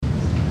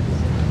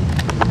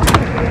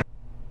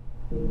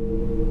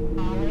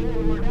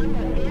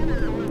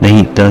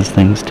does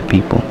things to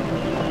people.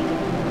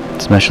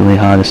 Especially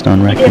hottest on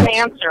He records. didn't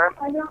answer.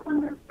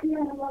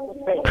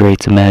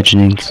 Creates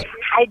imaginings.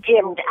 Hi,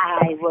 Jim.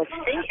 I was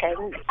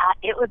thinking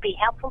it would be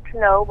helpful to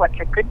know what's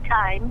a good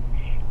time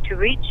to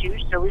reach you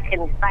so we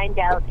can find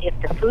out if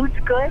the food's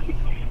good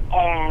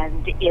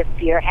and if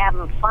you're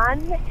having fun.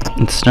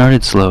 It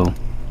started slow.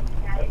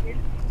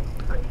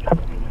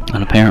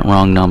 An apparent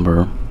wrong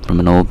number from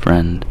an old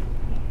friend.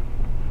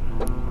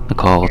 A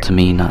call to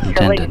me not So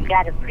when intended. you've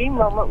got a free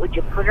moment, would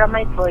you put on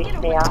my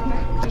voicemail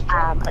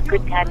a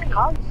good time to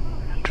call?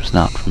 It was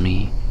not for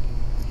me.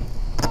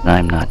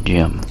 I'm not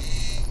Jim.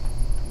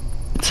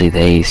 See,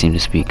 they seem to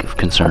speak of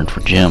concern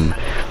for Jim,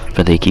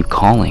 for they keep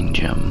calling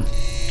Jim.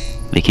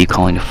 They keep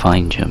calling to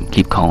find Jim,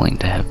 keep calling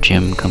to have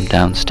Jim come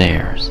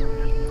downstairs.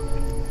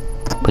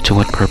 But to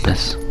what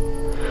purpose?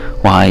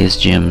 Why is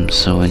Jim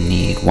so in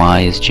need?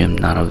 Why is Jim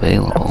not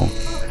available?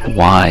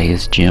 Why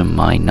is Jim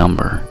my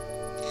number?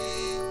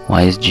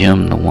 Why is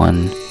Jim the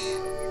one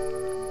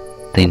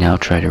they now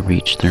try to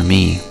reach through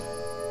me?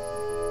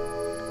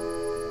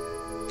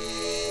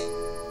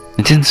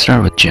 It didn't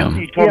start with Jim.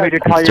 It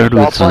started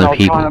with other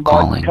people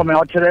calling.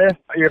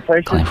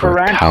 Calling for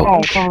a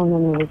couch.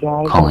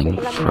 Calling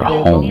for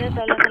a home.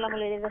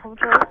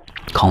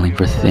 Calling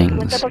for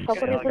things.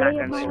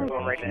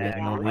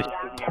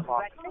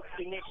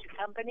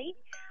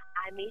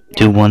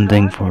 Do one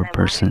thing for a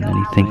person and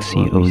he thinks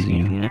he owes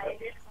you.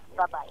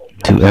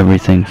 Do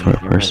everything for a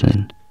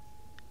person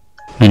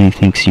and he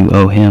thinks you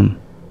owe him.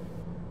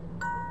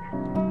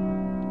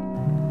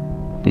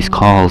 These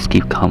calls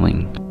keep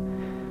coming.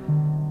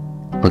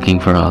 Looking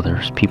for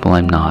others, people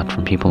I'm not,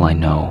 from people I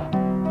know,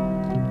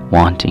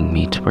 wanting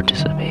me to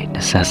participate,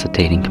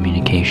 necessitating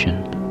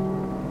communication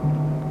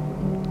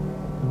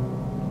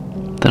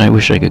that I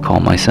wish I could call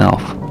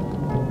myself,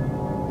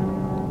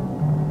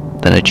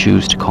 that I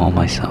choose to call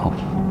myself,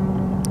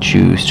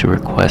 choose to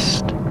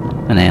request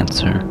an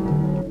answer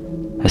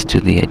as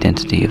to the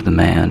identity of the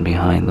man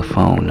behind the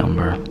phone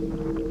number,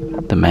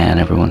 the man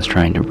everyone's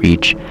trying to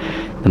reach,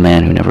 the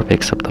man who never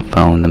picks up the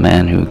phone, the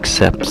man who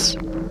accepts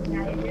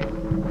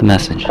the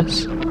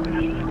messages,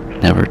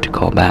 never to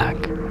call back,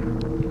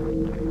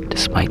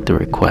 despite the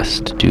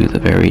request to do the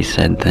very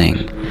said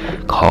thing,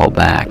 call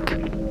back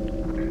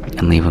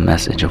and leave a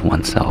message of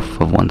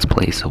oneself, of one's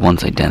place, of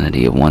one's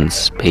identity, of one's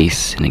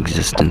space in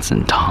existence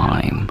and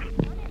time,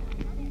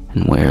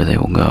 and where they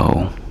will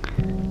go.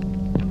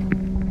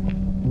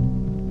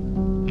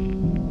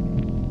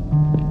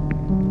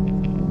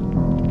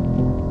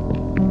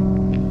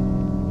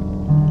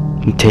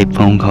 We tape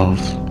phone calls,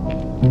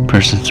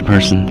 person to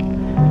person.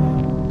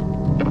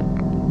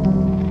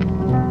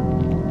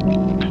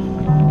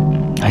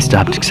 I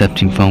stopped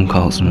accepting phone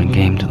calls when it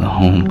came to the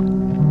home.